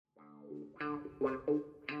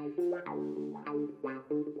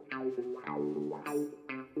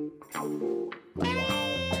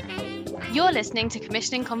You're listening to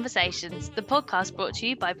Commissioning Conversations, the podcast brought to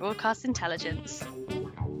you by Broadcast Intelligence.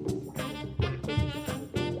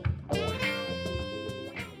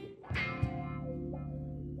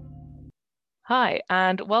 Hi,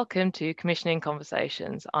 and welcome to Commissioning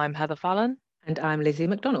Conversations. I'm Heather Fallon. And I'm Lizzie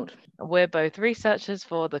McDonald. We're both researchers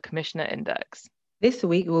for the Commissioner Index. This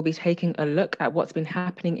week, we'll be taking a look at what's been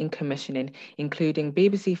happening in commissioning, including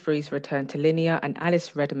BBC Three's return to linear and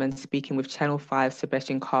Alice Redman speaking with Channel 5's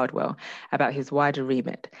Sebastian Cardwell about his wider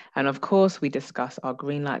remit. And of course, we discuss our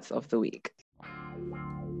green lights of the week.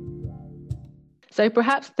 So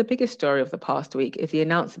perhaps the biggest story of the past week is the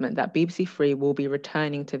announcement that BBC Three will be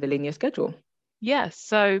returning to the linear schedule. Yes,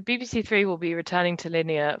 so BBC Three will be returning to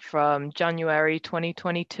linear from January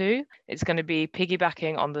 2022. It's going to be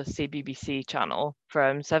piggybacking on the CBBC channel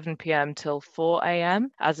from 7 p.m. till 4 a.m.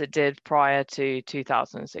 as it did prior to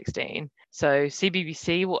 2016. So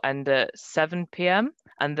CBBC will end at 7 p.m.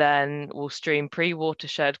 and then will stream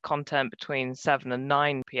pre-Watershed content between 7 and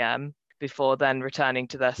 9 p.m. before then returning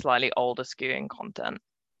to their slightly older skewing content.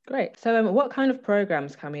 Great. So what kind of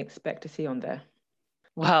programmes can we expect to see on there?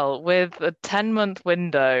 Well, with a 10-month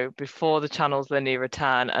window before the channel's linear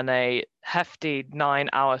return and a hefty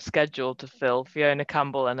 9-hour schedule to fill, Fiona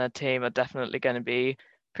Campbell and her team are definitely going to be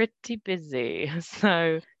pretty busy.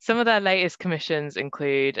 So some of their latest commissions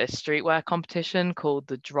include a streetwear competition called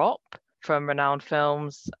The Drop from Renowned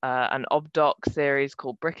Films, an Obdoc series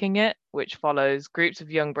called Bricking It, which follows groups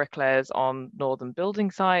of young bricklayers on northern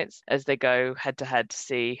building sites as they go head to head to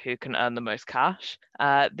see who can earn the most cash.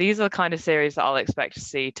 These are the kind of series that I'll expect to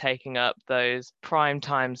see taking up those prime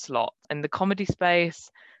time slots. In the comedy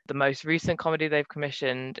space, the most recent comedy they've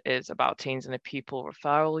commissioned is about teens in a pupil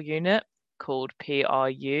referral unit called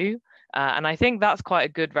PRU. And I think that's quite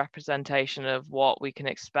a good representation of what we can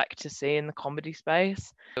expect to see in the comedy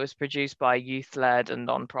space. It was produced by a youth-led and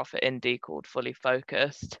non-profit indie called Fully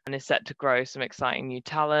Focused and is set to grow some exciting new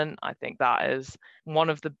talent. I think that is one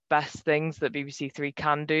of the best things that BBC Three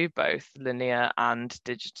can do, both linear and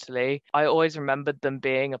digitally. I always remembered them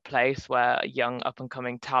being a place where young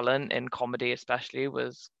up-and-coming talent in comedy especially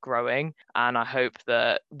was growing. And I hope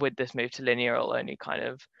that with this move to linear, it'll only kind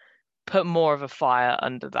of put more of a fire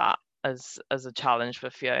under that as a challenge for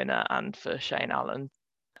Fiona and for Shane Allen.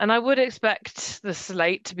 And I would expect the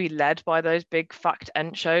slate to be led by those big fact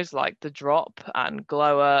ent shows like The Drop and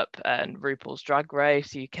Glow Up and RuPaul's Drag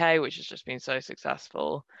Race UK, which has just been so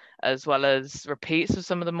successful, as well as repeats of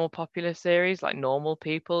some of the more popular series like Normal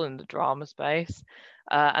People in the drama space.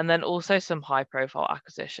 And then also some high profile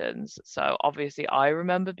acquisitions. So obviously I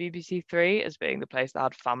remember BBC Three as being the place that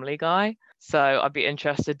had Family Guy. So I'd be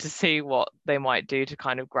interested to see what they might do to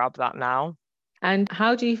kind of grab that now. And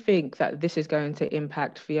how do you think that this is going to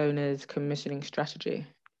impact Fiona's commissioning strategy?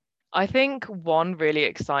 I think one really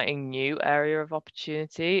exciting new area of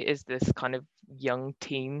opportunity is this kind of young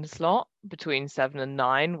teen slot between 7 and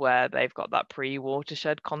 9 where they've got that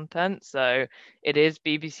pre-Watershed content. So it is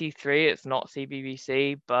BBC Three, it's not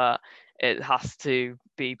CBBC, but it has to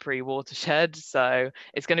be pre-Watershed. So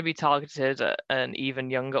it's going to be targeted at an even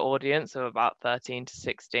younger audience of about 13 to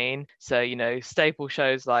 16. So, you know, staple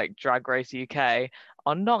shows like Drag Race UK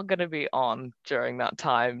are not going to be on during that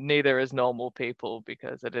time. Neither is Normal People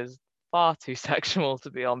because it is far too sexual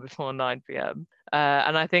to be on before 9 p.m.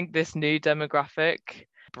 And I think this new demographic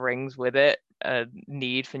brings with it a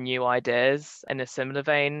need for new ideas in a similar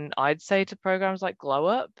vein, I'd say, to programs like Glow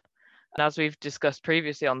Up. And as we've discussed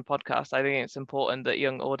previously on the podcast, I think it's important that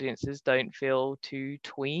young audiences don't feel too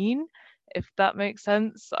tween, if that makes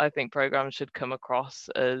sense. I think programs should come across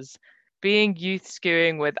as being youth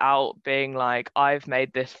skewing without being like, I've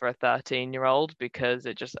made this for a 13-year-old, because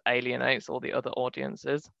it just alienates all the other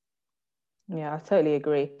audiences. Yeah, I totally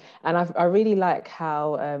agree. And I really like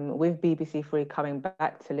how with BBC Three coming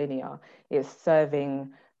back to linear, it's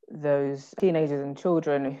serving those teenagers and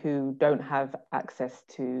children who don't have access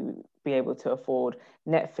to be able to afford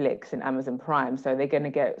Netflix and Amazon Prime. So they're going to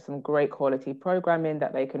get some great quality programming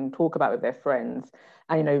that they can talk about with their friends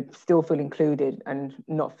and, you know, still feel included and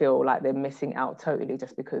not feel like they're missing out totally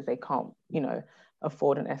just because they can't, you know,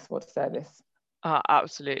 afford an SVOD service.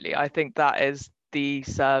 Absolutely. I think that is the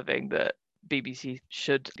serving that BBC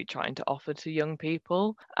should be trying to offer to young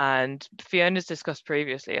people. And Fiona's discussed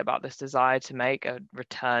previously about this desire to make a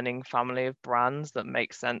returning family of brands that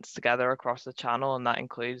make sense together across the channel, and that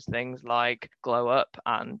includes things like Glow Up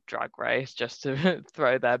and Drag Race, just to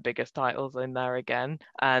throw their biggest titles in there again.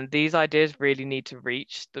 And these ideas really need to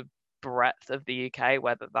reach the breadth of the UK,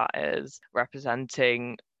 whether that is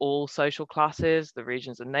representing all social classes, the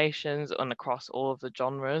regions and nations, and across all of the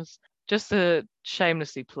genres. Just to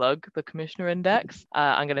shamelessly plug the Commissioner Index,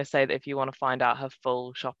 I'm going to say that if you want to find out her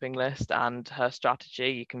full shopping list and her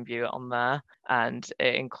strategy, you can view it on there. And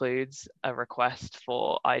it includes a request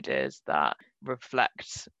for ideas that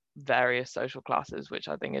reflect various social classes, which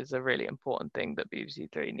I think is a really important thing that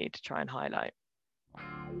BBC Three need to try and highlight.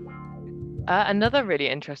 Another really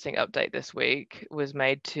interesting update this week was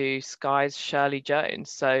made to Sky's Shirley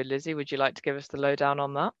Jones. So Lizzie, would you like to give us the lowdown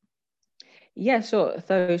on that? Yeah, sure.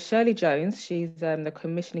 So Shirley Jones, she's the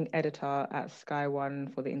commissioning editor at Sky One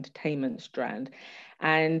for the entertainment strand.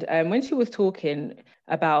 And when she was talking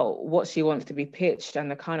about what she wants to be pitched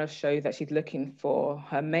and the kind of show that she's looking for,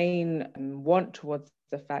 her main want was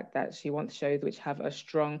the fact that she wants shows which have a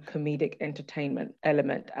strong comedic entertainment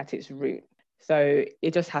element at its root. So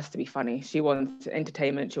it just has to be funny. She wants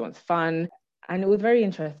entertainment, she wants fun. And it was very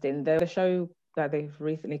interesting. The show that they've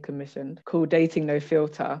recently commissioned called Dating No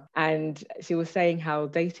Filter. And she was saying how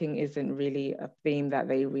dating isn't really a theme that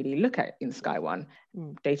they really look at in Sky One.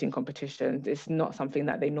 Dating competitions, it's not something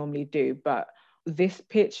that they normally do. But this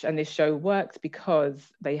pitch and this show works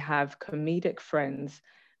because they have comedic friends,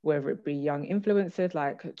 whether it be young influencers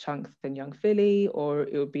like Chunks and Young Philly, or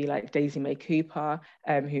it would be like Daisy May Cooper,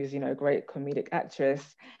 who's, a great comedic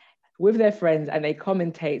actress, with their friends, and they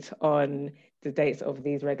commentate on the dates of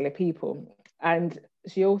these regular people. And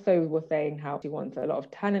she also was saying how she wants a lot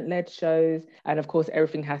of talent-led shows. And of course,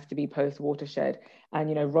 everything has to be post-Watershed.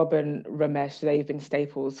 And, Rob and Ramesh, they've been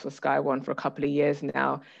staples for Sky One for a couple of years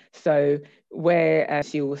now. So where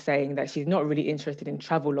she was saying that she's not really interested in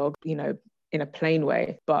travelogue, in a plain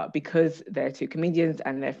way, but because they're two comedians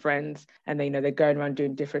and they're friends and they're going around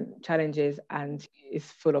doing different challenges and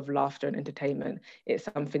it's full of laughter and entertainment, it's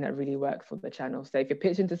something that really works for the channel. So if you're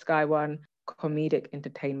pitching to Sky One, comedic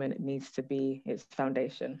entertainment needs to be its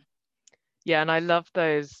foundation. Yeah, and I love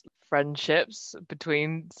those friendships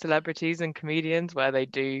between celebrities and comedians where they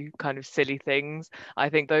do kind of silly things. I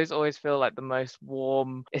think those always feel like the most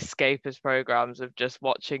warm escapist programs of just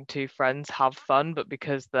watching two friends have fun, but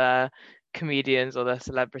because they're comedians or they're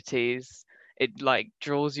celebrities, it like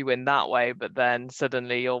draws you in that way, but then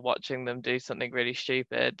suddenly you're watching them do something really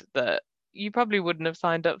stupid that you probably wouldn't have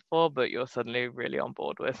signed up for, but you're suddenly really on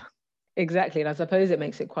board with. Exactly. And I suppose it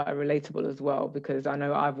makes it quite relatable as well, because I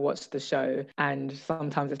know I've watched the show and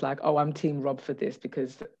sometimes it's like, oh, I'm Team Rob for this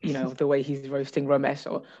because, the way he's roasting Ramesh,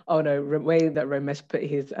 or, oh no, the way that Ramesh put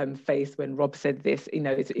his face when Rob said this,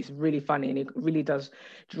 it's really funny and it really does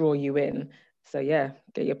draw you in. So yeah,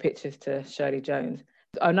 get your pictures to Shirley Jones.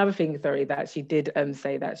 Another thing, sorry, that she did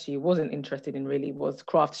say that she wasn't interested in really was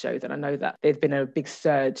craft shows. And I know that there's been a big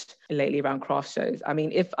surge lately around craft shows. I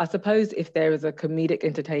mean, if there is a comedic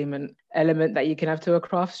entertainment element that you can have to a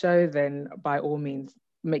craft show, then by all means,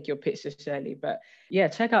 make your pitch to Shirley. But yeah,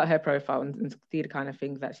 check out her profile and see the kind of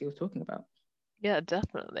things that she was talking about. Yeah,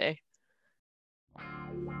 definitely.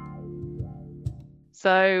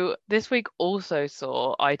 So this week also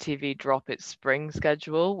saw ITV drop its spring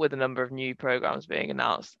schedule with a number of new programmes being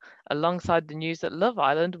announced, alongside the news that Love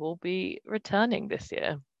Island will be returning this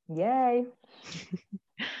year. Yay!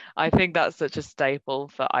 I think that's such a staple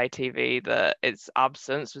for ITV that its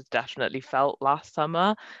absence was definitely felt last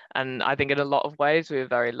summer. And I think in a lot of ways we were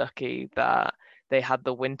very lucky that they had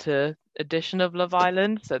the winter edition of Love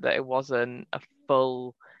Island so that it wasn't a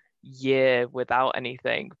full year without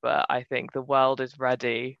anything. But I think the world is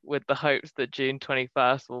ready with the hopes that June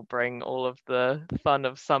 21st will bring all of the fun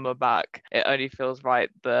of summer back. It only feels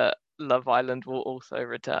right that Love Island will also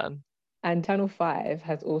return. And Channel 5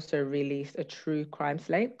 has also released a true crime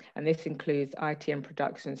slate, and this includes ITN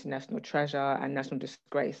Productions' National Treasure and National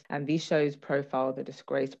Disgrace. And these shows profile the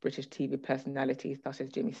disgraced British TV personalities such as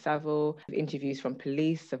Jimmy Savile, interviews from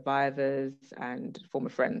police, survivors, and former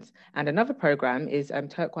friends. And another programme is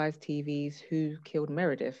Turquoise TV's Who Killed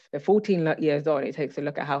Meredith. The 14 years on, it takes a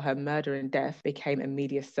look at how her murder and death became a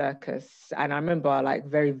media circus. And I remember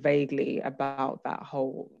very vaguely about that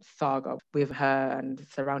whole saga with her and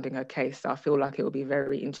surrounding her case. So I feel like it will be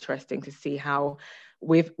very interesting to see how,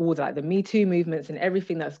 with all the Me Too movements and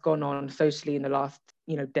everything that's gone on socially in the last,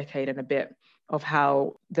 decade and a bit, of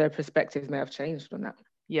how their perspectives may have changed on that.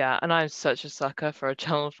 Yeah, and I'm such a sucker for a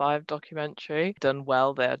Channel 5 documentary. Done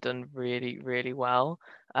well, they're done really, really well.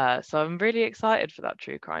 So I'm really excited for that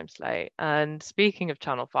true crime slate. And speaking of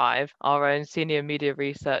Channel 5, our own senior media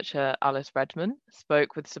researcher Alice Redman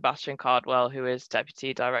spoke with Sebastian Cardwell, who is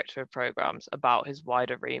Deputy Director of Programmes, about his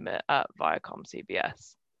wider remit at Viacom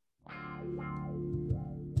CBS.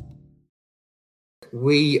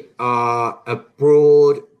 We are a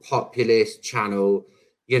broad populist channel.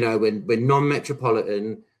 You know, we're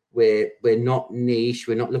non-metropolitan. We're not niche.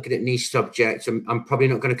 We're not looking at niche subjects. I'm probably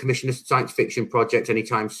not going to commission a science fiction project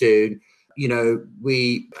anytime soon. You know,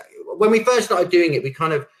 when we first started doing it, we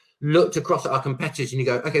kind of looked across at our competitors and you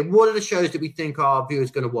go, okay, what are the shows that we think our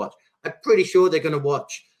viewers going to watch? I'm pretty sure they're going to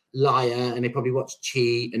watch Liar, and they probably watch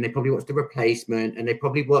Cheat, and they probably watch The Replacement, and they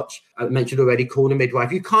probably watch, I mentioned already, Call the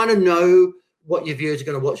Midwife. You kind of know what your viewers are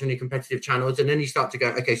going to watch on your competitive channels, and then you start to go,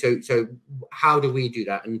 okay, so how do we do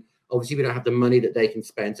that? And obviously we don't have the money that they can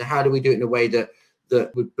spend, so how do we do it in a way that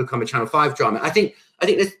would become a Channel 5 drama? I think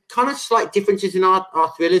there's kind of slight differences in our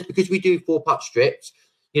thrillers because we do 4-part strips.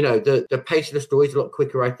 You know, the pace of the story is a lot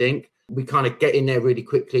quicker, I think. We kind of get in there really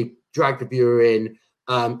quickly, drag the viewer in,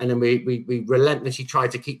 and then we relentlessly try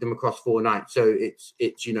to keep them across 4 nights. So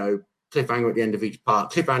it's you know, cliffhanger at the end of each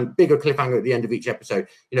part, bigger cliffhanger at the end of each episode.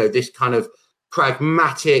 You know, this kind of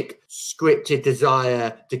pragmatic, scripted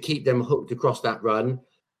desire to keep them hooked across that run,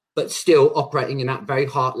 but still operating in that very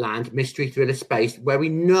heartland mystery thriller space where we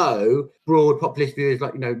know broad populist viewers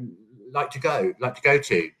like to go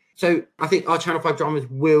to. So I think our Channel 5 dramas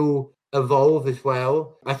will evolve as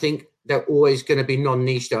well. I think they're always going to be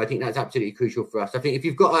non-niche though. I think that's absolutely crucial for us. I think if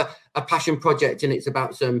you've got a passion project and it's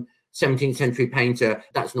about some 17th century painter,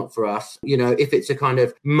 that's not for us. You know, if it's a kind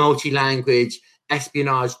of multi-language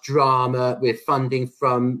espionage drama with funding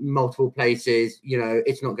from multiple places, you know,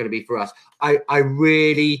 it's not going to be for us. I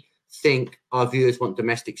really think our viewers want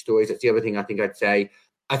domestic stories. That's the other thing I think I'd say.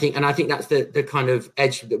 I think that's the kind of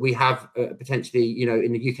edge that we have potentially, you know,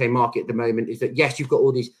 in the UK market at the moment, is that, yes, you've got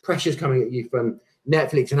all these pressures coming at you from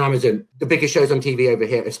Netflix and Amazon. The biggest shows on TV over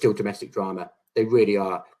here are still domestic drama. They really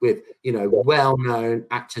are, with, you know, well-known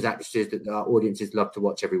actors, actresses that our audiences love to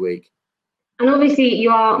watch every week. And obviously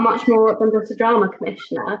you are much more than just a drama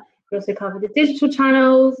commissioner. You also cover the digital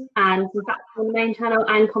channels and some facts on the main channel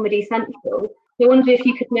and Comedy Central. So I wonder if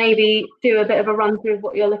you could maybe do a bit of a run through of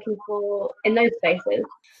what you're looking for in those spaces.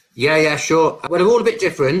 Yeah, sure. Well, they're all a bit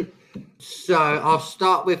different. So I'll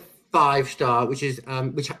start with 5 Star, which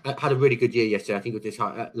had a really good year yesterday. I think it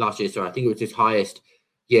was last year. Sorry, I think it was its highest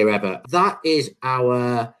year ever. That is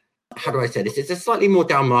our, how do I say this? It's a slightly more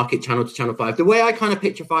down market channel to Channel 5. The way I kind of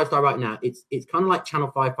picture 5 Star right now, it's kind of like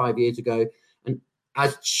Channel 5 years ago. And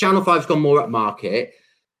as Channel 5's gone more up market,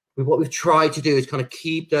 what we've tried to do is kind of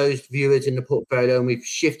keep those viewers in the portfolio, and we've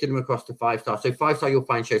shifted them across to 5 Star. So 5 Star, you'll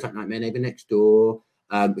find shows like Nightmare Neighbor Next Door,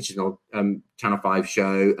 which is an old Channel 5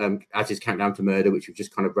 show, as is Countdown to Murder, which we've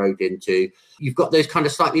just kind of rode into. You've got those kind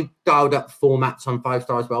of slightly dialed up formats on 5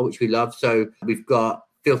 Star as well, which we love. So we've got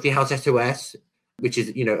Filthy House SOS, which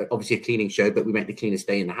is, you know, obviously a cleaning show, but we make the cleaners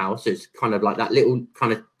stay in the house. So it's kind of like that little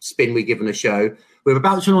kind of spin we give on a show. We're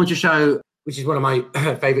about to launch a show, which is one of my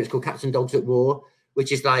favourites, called Cats and Dogs at War,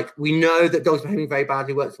 which is like, we know that Dogs Behaving Very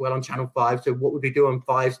Badly works well on Channel 5. So what would we do on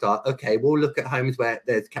 5 Star? Okay, we'll look at homes where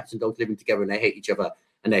there's cats and dogs living together and they hate each other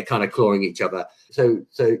and they're kind of clawing each other. So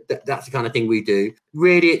that's the kind of thing we do.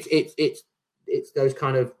 Really, it's those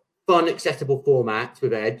kind of fun, accessible formats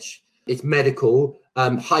with edge. It's medical,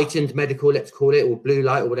 heightened medical, let's call it, or blue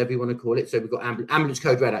light, or whatever you want to call it. So we've got Ambulance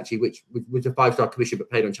Code Red, actually, which was a 5 Star commission but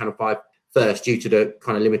played on Channel 5 first due to the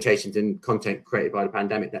kind of limitations in content created by the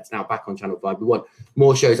pandemic. That's now back on Channel 5. We want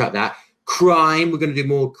more shows like that. Crime, we're going to do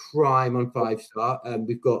more crime on 5 Star.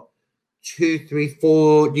 We've got 2, 3,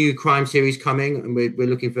 4 new crime series coming, and we're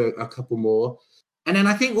looking for a couple more. And then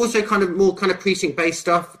I think also kind of more kind of precinct-based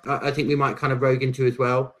stuff, I think we might kind of rogue into as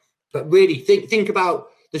well. But really think about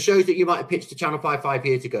the shows that you might have pitched to Channel 5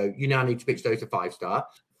 years ago. You now need to pitch those to 5 Star.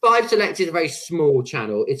 5 Select is a very small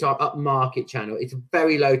channel. It's our upmarket channel. It's a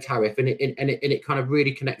very low tariff, and it kind of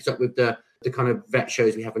really connects up with the kind of vet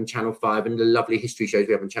shows we have on Channel 5 and the lovely history shows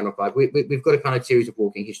we have on Channel 5. We've got a kind of series of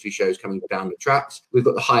walking history shows coming down the tracks. We've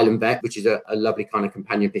got the Highland Vet, which is a lovely kind of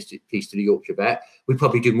companion piece to the Yorkshire Vet. We'd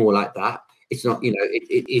probably do more like that. It's not, you know,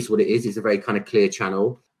 it is what it is. It's a very kind of clear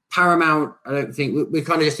channel. Paramount, I don't think, we're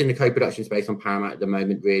kind of just in the co-production space on Paramount at the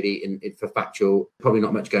moment, really, for factual. Probably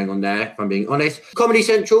not much going on there, if I'm being honest. Comedy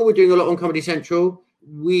Central, we're doing a lot on Comedy Central.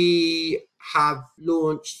 We have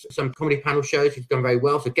launched some comedy panel shows which have done very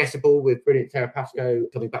well. So Guessable with brilliant Tara Pascoe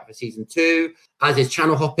coming back for season 2, as is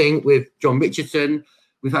Channel Hopping with John Richardson.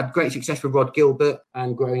 We've had great success with Rod Gilbert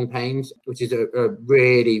and Growing Pains, which is a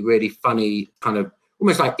really, really funny kind of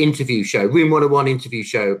almost like interview show, Room 101 interview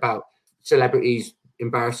show about celebrities'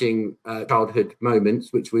 embarrassing childhood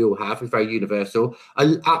moments, which we all have. It's very universal.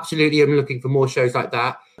 I absolutely am looking for more shows like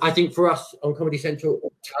that. I think for us on Comedy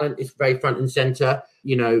Central, talent is very front and center.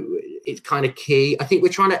 You know, it's kind of key. I think we're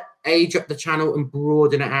trying to age up the channel and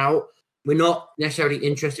broaden it out. We're not necessarily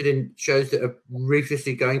interested in shows that are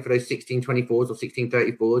ruthlessly going for those 1624s or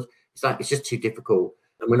 1634s. It's just too difficult,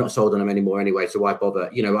 and we're not sold on them anymore anyway, so why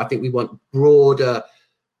bother? I think we want broader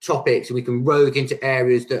topics, and we can rogue into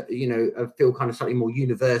areas that feel kind of slightly more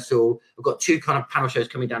universal. We've got 2 kind of panel shows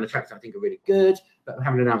coming down the track that I think are really good, but we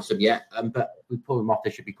haven't announced them yet. But we pull them off, they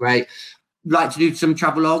should be great. Like to do some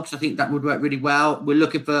travel logs. I think that would work really well. We're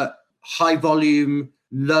looking for high volume,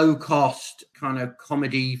 low cost kind of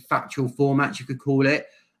comedy factual formats, you could call it.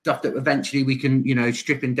 Stuff that eventually we can,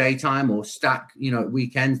 strip in daytime or stack, at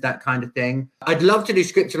weekends, that kind of thing. I'd love to do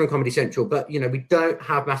scripted on Comedy Central, but, we don't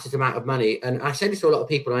have massive amount of money. And I say this to a lot of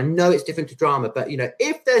people, and I know it's different to drama, but,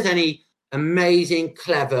 if there's any amazing,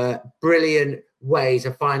 clever, brilliant ways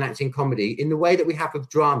of financing comedy in the way that we have with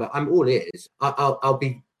drama, I'm all ears. I'll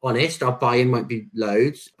be honest, our buy-in won't be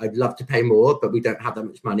loads. I'd love to pay more, but we don't have that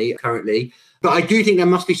much money currently. But I do think there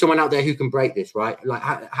must be someone out there who can break this, right? Like,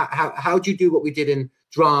 how do you do what we did in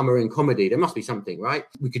drama and comedy? There must be something, right?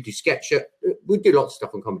 We could do sketch. We'd do lots of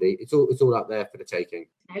stuff on comedy. It's all out there for the taking.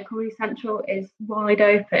 Comedy Central is wide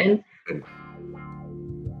open.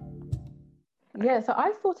 Yeah, so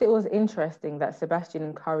I thought it was interesting that Sebastian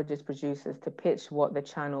encourages producers to pitch what the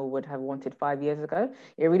channel would have wanted 5 years ago.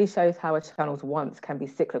 It really shows how a channel's wants can be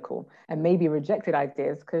cyclical, and maybe rejected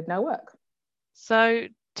ideas could now work. So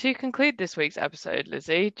to conclude this week's episode,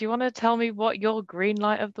 Lizzie, do you want to tell me what your green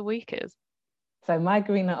light of the week is? So my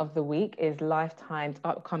green light of the week is Lifetime's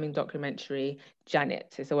upcoming documentary,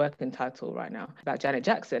 Janet. It's a working title right now, about Janet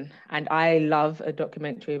Jackson. And I love a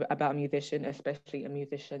documentary about a musician, especially a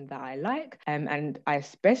musician that I like. And I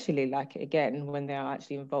especially like it, again, when they are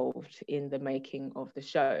actually involved in the making of the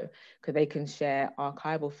show, because they can share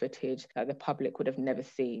archival footage that the public would have never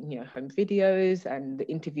seen, home videos, and the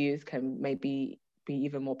interviews can maybe be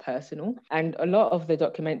even more personal. And a lot of the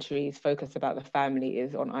documentaries focus about the family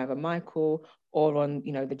is on either Michael or on,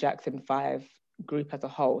 the Jackson 5 group as a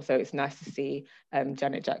whole. So it's nice to see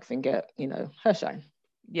Janet Jackson get, her shine.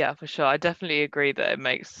 Yeah, for sure. I definitely agree that it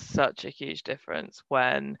makes such a huge difference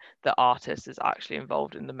when the artist is actually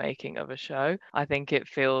involved in the making of a show. I think it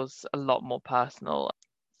feels a lot more personal.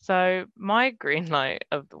 So my green light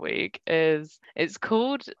of the week it's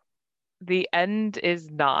called The End Is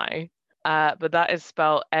Nigh. But that is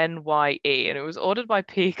spelled Nye, and it was ordered by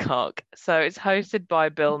Peacock. So it's hosted by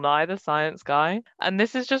Bill Nye, the science guy. And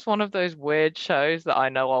this is just one of those weird shows that I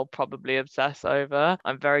know I'll probably obsess over.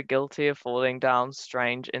 I'm very guilty of falling down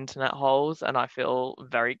strange internet holes, and I feel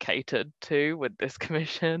very catered to with this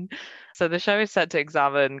commission. So the show is set to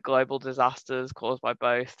examine global disasters caused by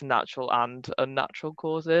both natural and unnatural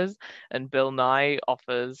causes. And Bill Nye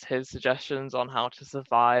offers his suggestions on how to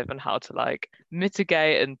survive and how to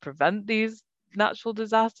mitigate and prevent these natural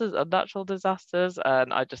disasters, unnatural disasters.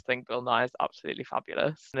 And I just think Bill Nye is absolutely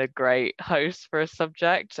fabulous and a great host for a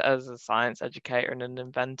subject as a science educator and an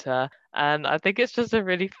inventor. And I think it's just a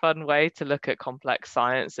really fun way to look at complex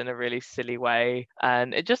science in a really silly way.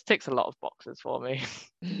 And it just ticks a lot of boxes for me.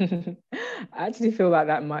 I actually feel like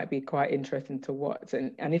that might be quite interesting to watch.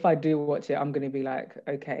 And if I do watch it, I'm going to be like,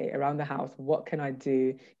 okay, around the house, what can I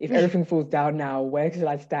do? If everything falls down now, where should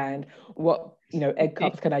I stand? What, egg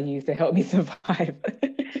cups can I use to help me survive?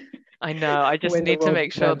 I know, I just need to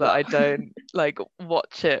make sure that I don't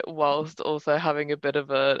watch it whilst also having a bit of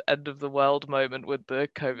a end of the world moment with the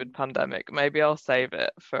COVID pandemic. Maybe I'll save it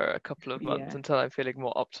for a couple of months until I'm feeling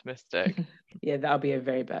more optimistic. Yeah, that'll be a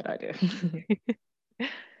very bad idea.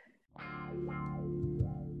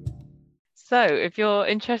 So if you're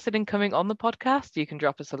interested in coming on the podcast, you can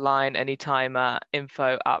drop us a line anytime at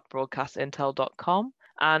info@broadcastintel.com.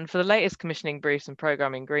 And for the latest commissioning briefs and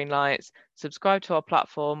programming greenlights, subscribe to our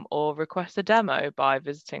platform or request a demo by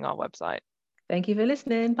visiting our website. Thank you for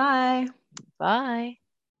listening. Bye. Bye.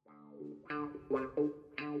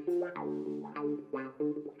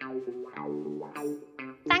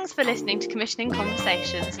 Thanks for listening to Commissioning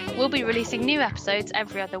Conversations. We'll be releasing new episodes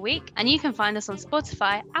every other week, and you can find us on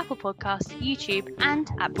Spotify, Apple Podcasts, YouTube, and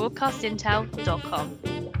at broadcastintel.com.